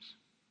families.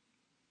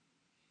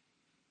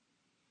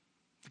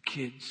 The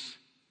kids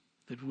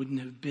that wouldn't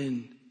have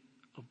been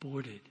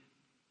aborted.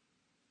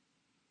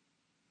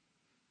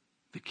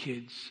 The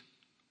kids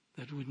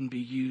that wouldn't be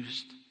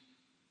used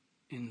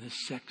in the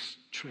sex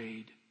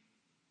trade,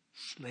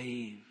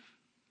 slave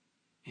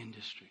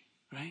industry,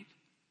 right?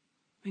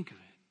 Think of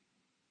it.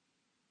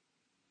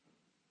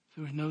 If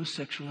there were no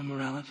sexual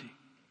immorality,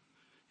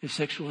 if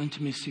sexual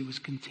intimacy was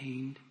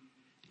contained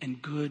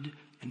and good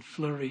and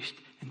flourished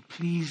and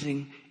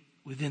pleasing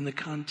within the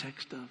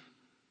context of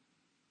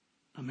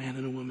a man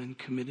and a woman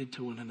committed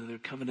to one another,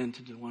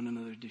 covenanted to one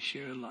another to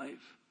share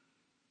life,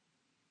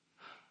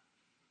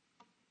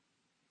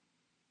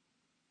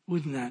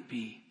 wouldn't that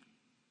be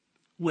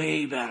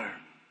way better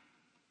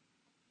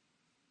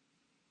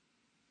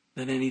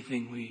than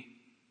anything we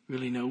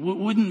really know?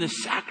 Wouldn't the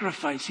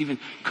sacrifice even,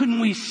 couldn't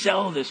we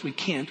sell this? We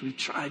can't, we've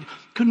tried.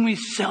 Couldn't we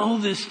sell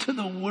this to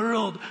the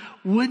world?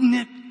 Wouldn't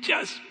it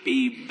just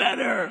be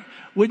better?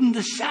 Wouldn't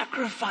the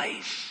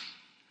sacrifice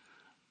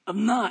of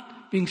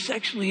not being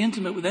sexually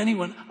intimate with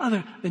anyone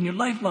other than your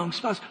lifelong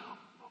spouse,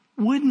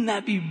 wouldn't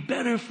that be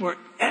better for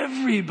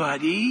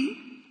everybody?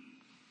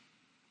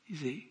 You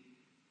see?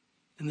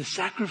 And the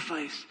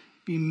sacrifice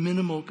be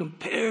minimal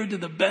compared to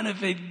the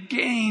benefit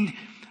gained.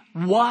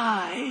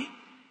 Why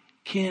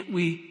can't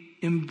we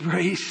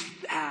embrace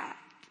that?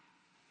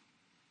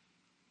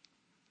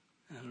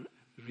 Now,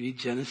 read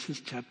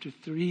Genesis chapter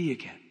 3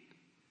 again.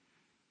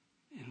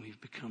 And we've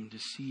become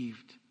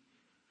deceived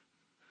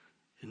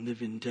and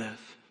live in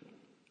death.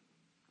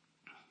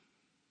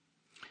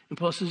 And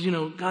Paul says,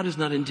 God is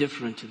not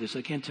indifferent to this.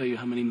 I can't tell you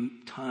how many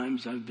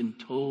times I've been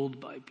told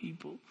by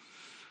people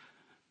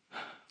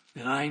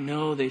that I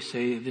know they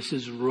say, this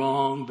is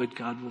wrong, but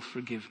God will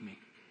forgive me.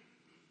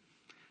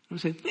 I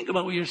say, think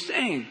about what you're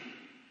saying.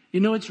 You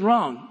know it's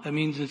wrong. That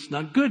means it's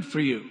not good for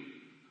you.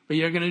 But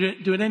you're going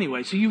to do it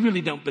anyway. So you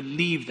really don't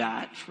believe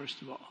that,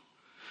 first of all.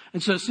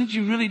 And so since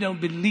you really don't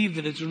believe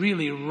that it's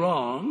really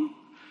wrong,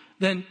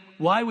 then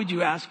why would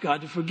you ask God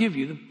to forgive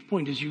you? The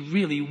point is you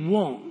really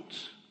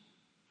won't.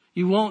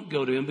 You won't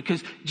go to him,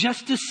 because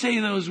just to say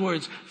those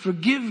words,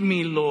 forgive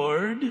me,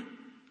 Lord,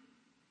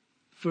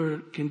 for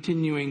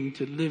continuing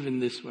to live in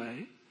this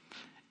way,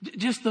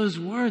 just those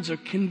words are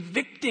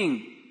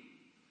convicting,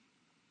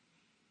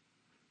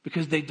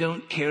 because they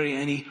don't carry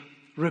any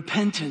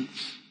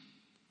repentance,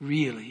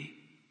 really.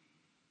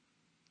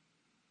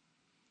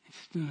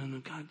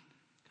 No,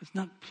 God's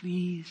not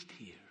pleased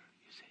here,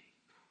 you see.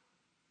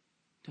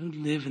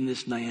 Don't live in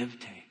this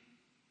naivete.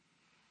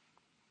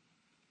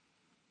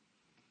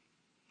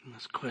 You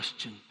must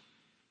question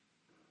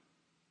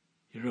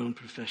your own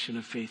profession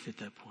of faith at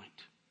that point.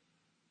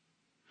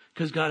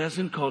 Because God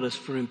hasn't called us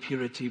for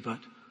impurity, but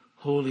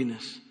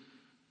holiness.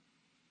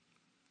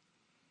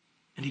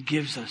 And he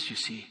gives us, you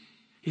see,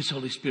 his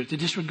Holy Spirit. To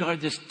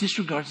disregard this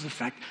disregards the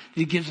fact that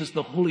he gives us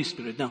the Holy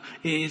Spirit. Now,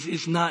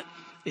 it's not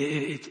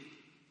a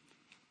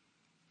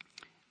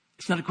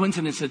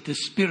coincidence that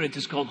this Spirit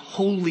is called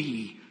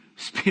Holy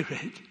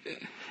Spirit.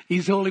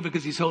 He's holy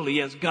because he's holy,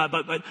 yes, God,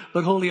 but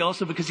holy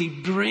also because he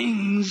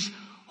brings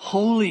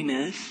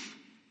holiness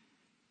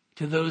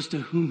to those to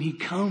whom he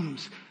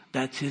comes.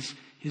 That's his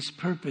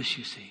purpose,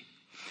 you see.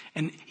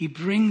 And he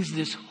brings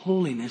this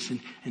holiness,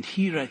 and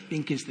here I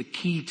think is the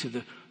key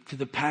to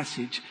the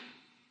passage,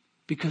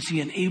 because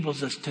he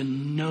enables us to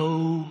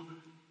know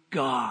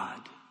God.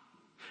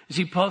 You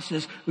see, Paul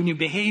says, when you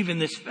behave in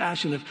this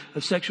fashion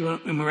of sexual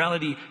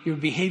immorality, you're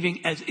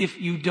behaving as if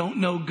you don't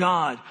know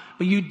God.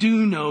 But you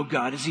do know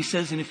God. As he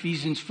says in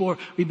Ephesians 4,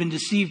 we've been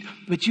deceived,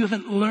 but you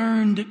haven't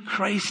learned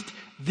Christ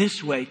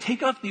this way.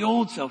 Take off the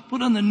old self,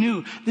 put on the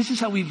new. This is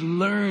how we've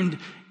learned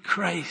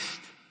Christ.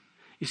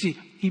 You see,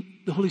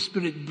 the Holy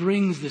Spirit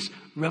brings this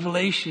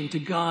revelation to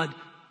God,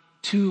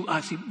 to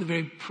us, the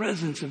very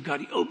presence of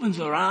God. He opens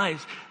our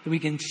eyes that we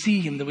can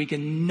see Him, that we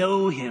can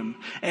know Him.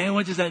 And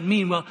what does that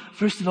mean? Well,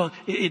 first of all,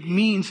 it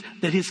means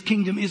that His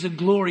kingdom is a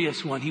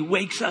glorious one. He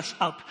wakes us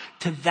up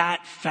to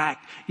that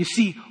fact. You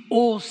see,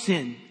 all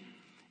sin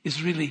has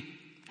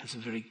a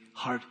very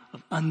heart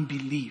of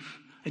unbelief.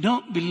 I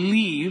don't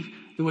believe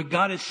that what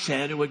God has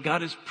said or what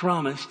God has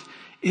promised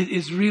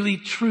is really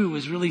true,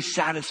 is really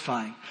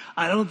satisfying.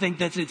 I don't think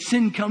that's it.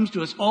 Sin comes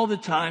to us all the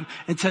time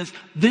and says,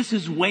 this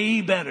is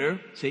way better,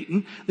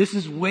 Satan, this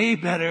is way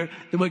better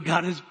than what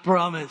God has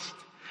promised.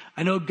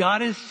 I know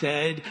God has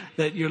said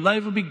that your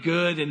life will be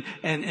good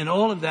and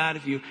all of that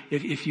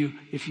if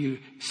you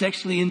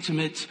sexually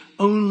intimate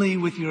only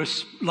with your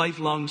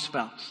lifelong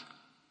spouse.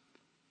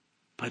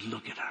 But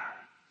look at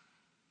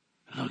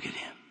her. Look at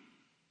him.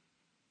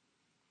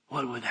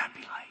 What would that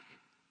be like?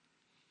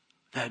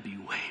 That'd be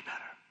way better.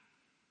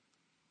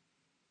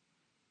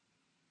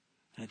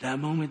 And at that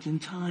moment in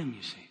time,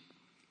 you see,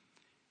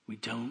 we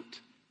don't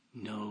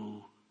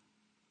know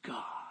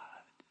God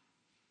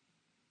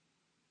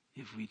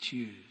if we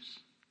choose.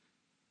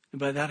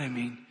 And by that I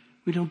mean,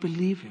 we don't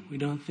believe Him. We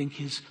don't think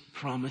His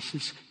promise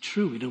is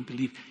true. We don't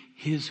believe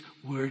His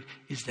word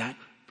is that,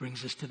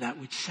 brings us to that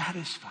which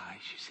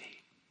satisfies, you see.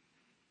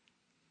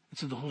 And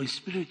so the Holy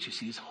Spirit, you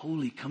see, is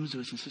holy, comes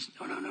to us and says,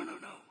 no.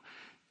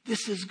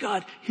 This is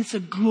God. It's a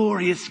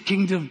glorious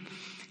kingdom.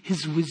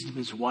 His wisdom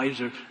is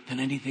wiser than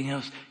anything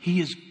else.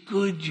 He is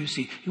good, you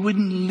see. He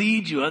wouldn't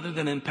lead you other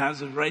than in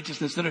paths of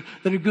righteousness that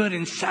are good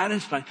and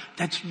satisfying.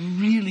 That's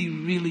really,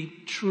 really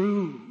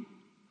true.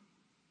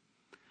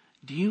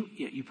 Do you?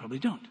 Yeah, you probably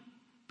don't.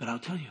 But I'll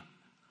tell you.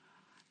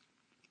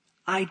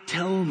 I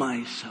tell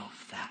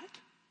myself that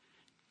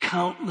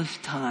countless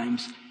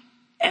times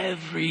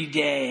every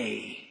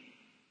day.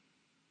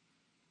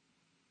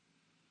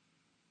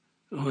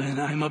 When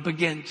I'm up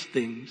against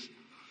things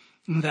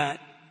that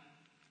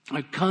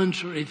are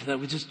contrary to that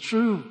which is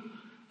true.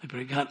 I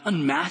pray, God,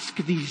 unmask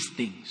these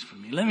things for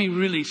me. Let me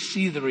really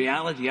see the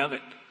reality of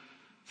it.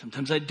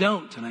 Sometimes I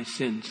don't and I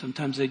sin.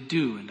 Sometimes I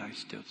do and I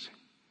still sin.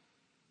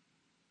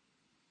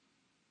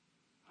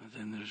 And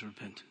then there's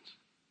repentance.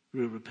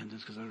 Real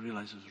repentance, because I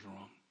realize it was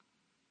wrong.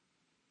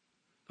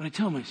 But I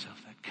tell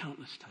myself that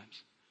countless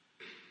times.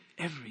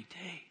 Every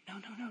day.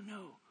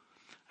 No.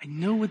 I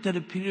know what that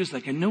appears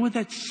like. I know what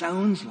that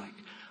sounds like.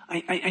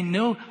 I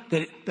know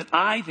that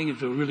I think it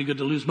feels really good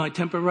to lose my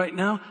temper right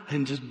now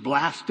and just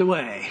blast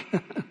away.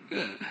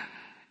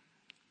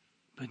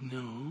 But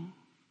no.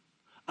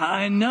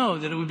 I know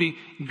that it would be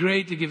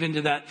great to give in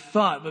to that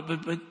thought, but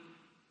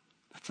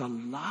that's a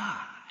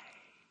lie.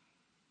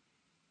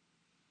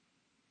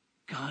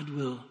 God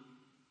will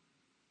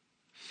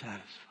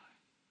satisfy,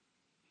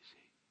 you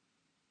see.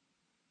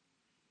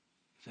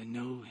 As I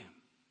know Him.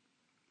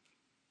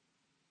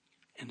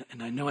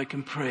 And I know I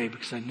can pray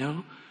because I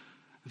know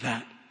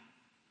that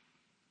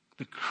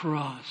the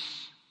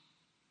cross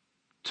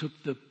took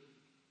the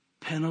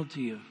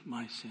penalty of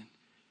my sin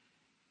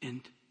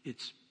and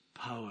its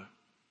power.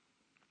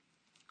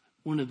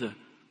 One of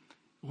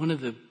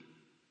the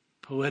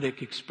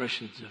poetic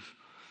expressions of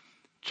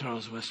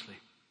Charles Wesley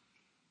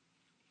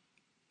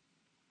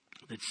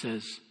that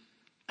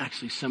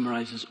actually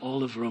summarizes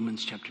all of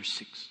Romans chapter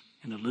 6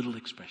 in a little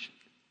expression.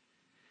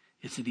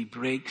 It's that he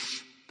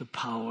breaks the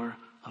power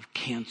of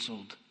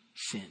canceled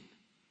sin.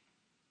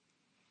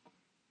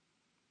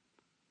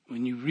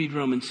 When you read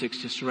Romans 6,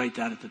 just write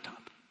that at the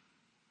top.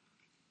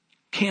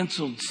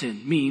 Canceled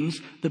sin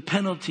means the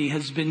penalty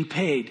has been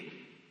paid.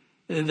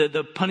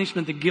 The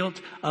punishment, the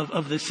guilt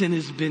of the sin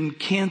has been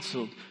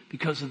canceled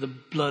because of the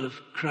blood of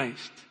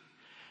Christ.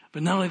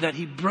 But not only that,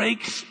 he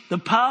breaks the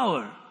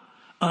power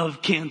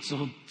of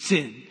canceled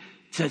sin.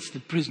 Sets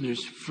the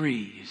prisoners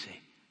free, you see.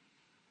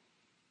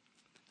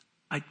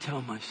 I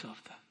tell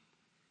myself that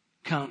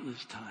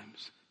countless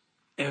times,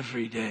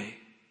 every day.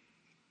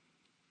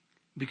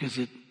 Because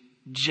it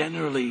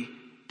generally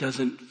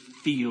doesn't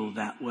feel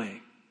that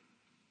way.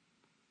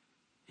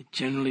 It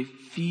generally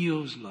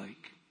feels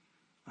like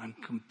I'm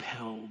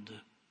compelled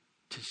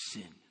to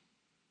sin.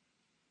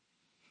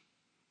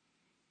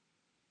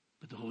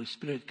 But the Holy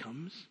Spirit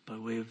comes by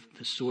way of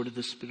the sword of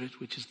the Spirit,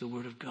 which is the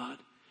Word of God,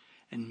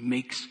 and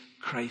makes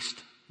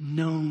Christ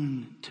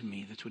known to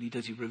me. That's what He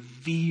does. He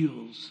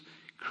reveals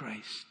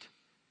Christ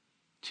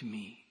to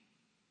me.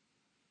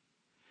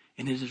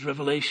 And in His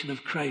revelation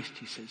of Christ,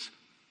 He says,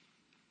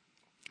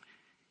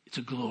 it's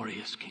a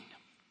glorious kingdom.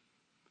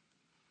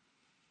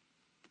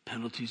 The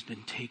penalty's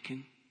been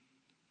taken.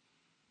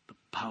 The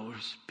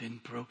power's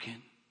been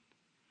broken.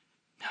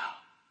 Now,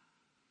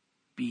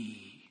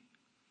 be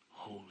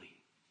holy.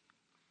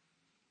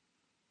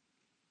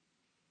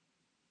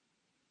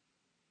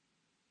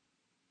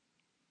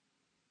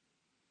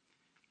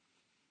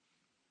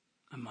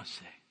 I must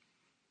say,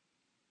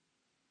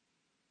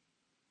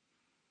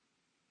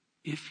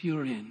 if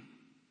you're in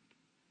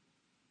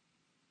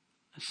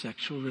a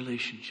sexual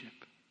relationship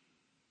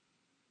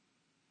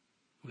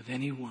with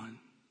anyone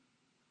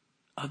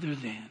other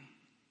than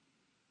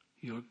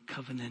your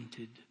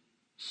covenanted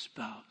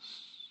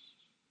spouse.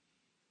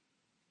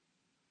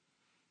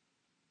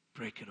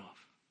 Break it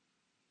off.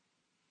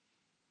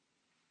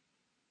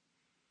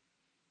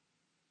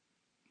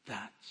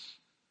 That's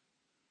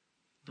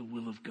the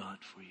will of God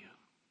for you.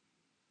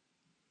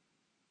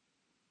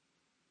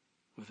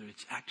 Whether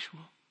it's actual,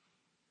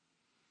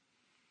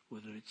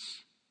 whether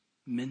it's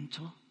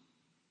mental,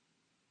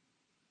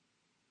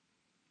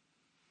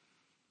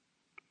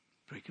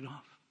 break it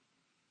off.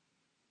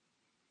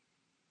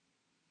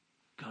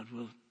 God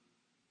will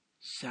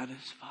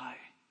satisfy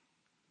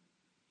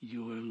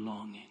your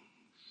longings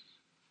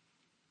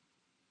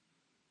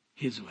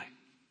His way.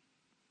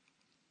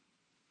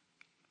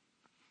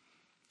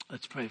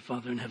 Let's pray.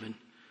 Father in heaven,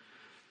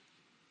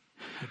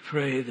 I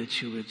pray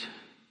that you would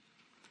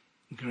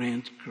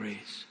grant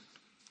grace.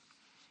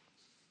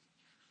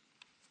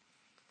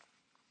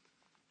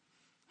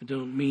 I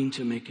don't mean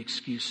to make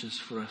excuses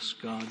for us,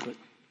 God, but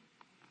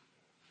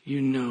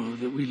you know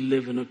that we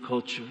live in a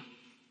culture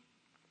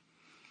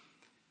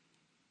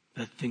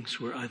that thinks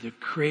we're either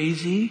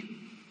crazy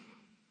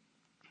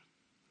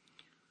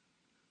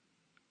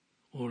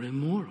or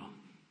immoral.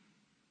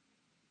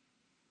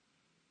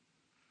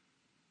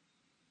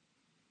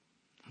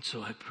 And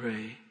so I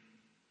pray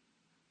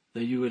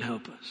that you would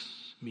help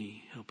us,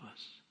 help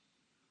us,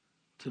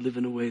 to live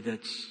in a way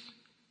that's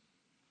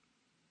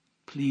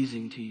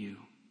pleasing to you.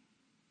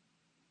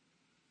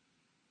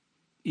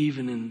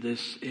 Even in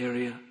this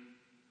area,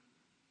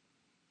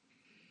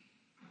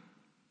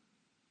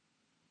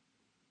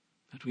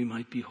 that we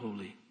might be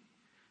holy.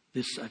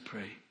 This I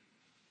pray.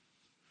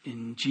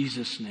 In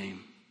Jesus'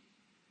 name,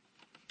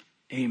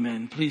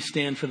 amen. Please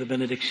stand for the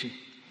benediction.